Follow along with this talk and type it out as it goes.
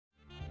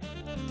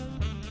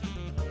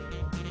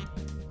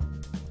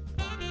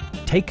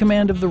Take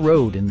command of the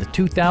road in the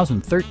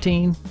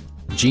 2013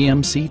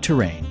 GMC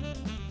Terrain.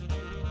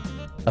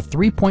 A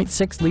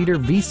 3.6-liter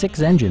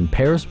V6 engine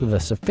pairs with a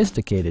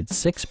sophisticated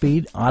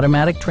 6-speed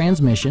automatic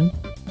transmission,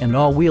 and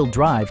all-wheel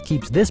drive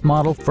keeps this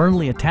model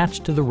firmly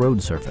attached to the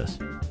road surface.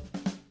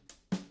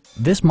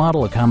 This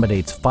model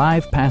accommodates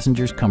 5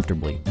 passengers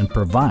comfortably and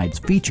provides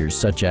features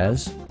such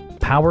as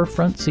power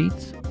front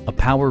seats, a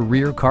power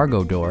rear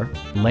cargo door,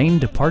 lane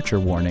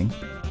departure warning,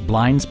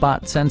 blind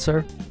spot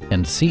sensor,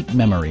 and seat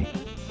memory.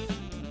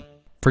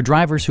 For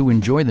drivers who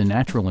enjoy the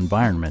natural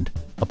environment,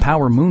 a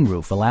power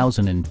moonroof allows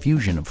an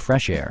infusion of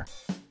fresh air.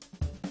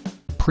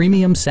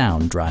 Premium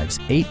sound drives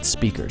 8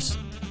 speakers,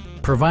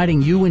 providing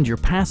you and your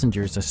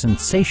passengers a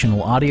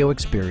sensational audio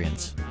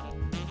experience.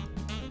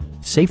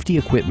 Safety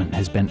equipment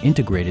has been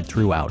integrated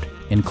throughout,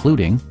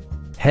 including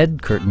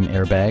head curtain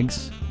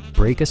airbags,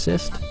 brake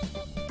assist,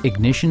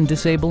 ignition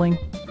disabling,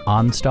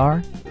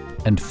 OnStar,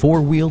 and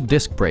 4-wheel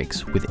disc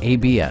brakes with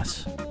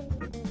ABS.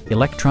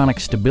 Electronic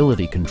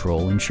stability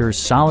control ensures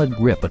solid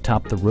grip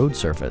atop the road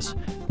surface,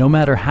 no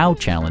matter how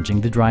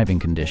challenging the driving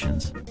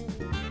conditions.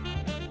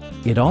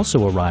 It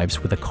also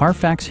arrives with a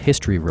Carfax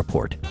history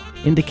report,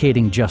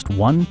 indicating just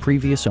one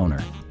previous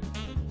owner.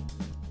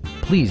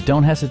 Please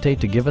don't hesitate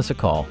to give us a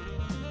call.